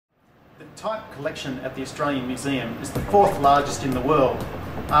The type collection at the Australian Museum is the fourth largest in the world,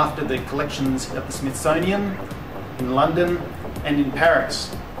 after the collections at the Smithsonian, in London and in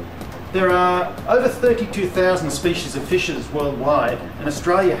Paris. There are over 32,000 species of fishes worldwide, and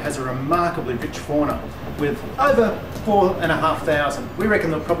Australia has a remarkably rich fauna with over 4,500. We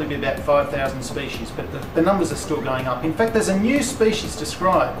reckon there'll probably be about 5,000 species, but the numbers are still going up. In fact, there's a new species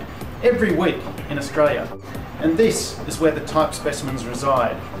described every week in Australia, and this is where the type specimens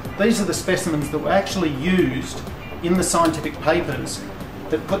reside. These are the specimens that were actually used in the scientific papers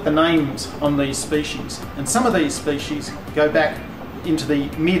that put the names on these species. And some of these species go back into the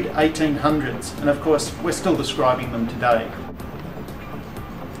mid-1800s, and of course we're still describing them today.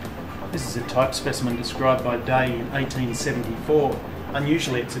 This is a type specimen described by Day in 1874.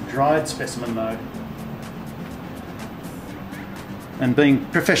 Unusually it's a dried specimen though. And being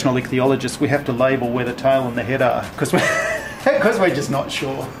professional ichthyologists, we have to label where the tail and the head are, because we're just not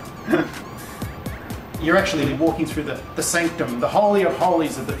sure. You're actually walking through the sanctum, the holy of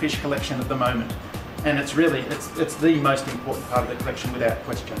holies of the fish collection at the moment. And it's the most important part of the collection without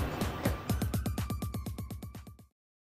question.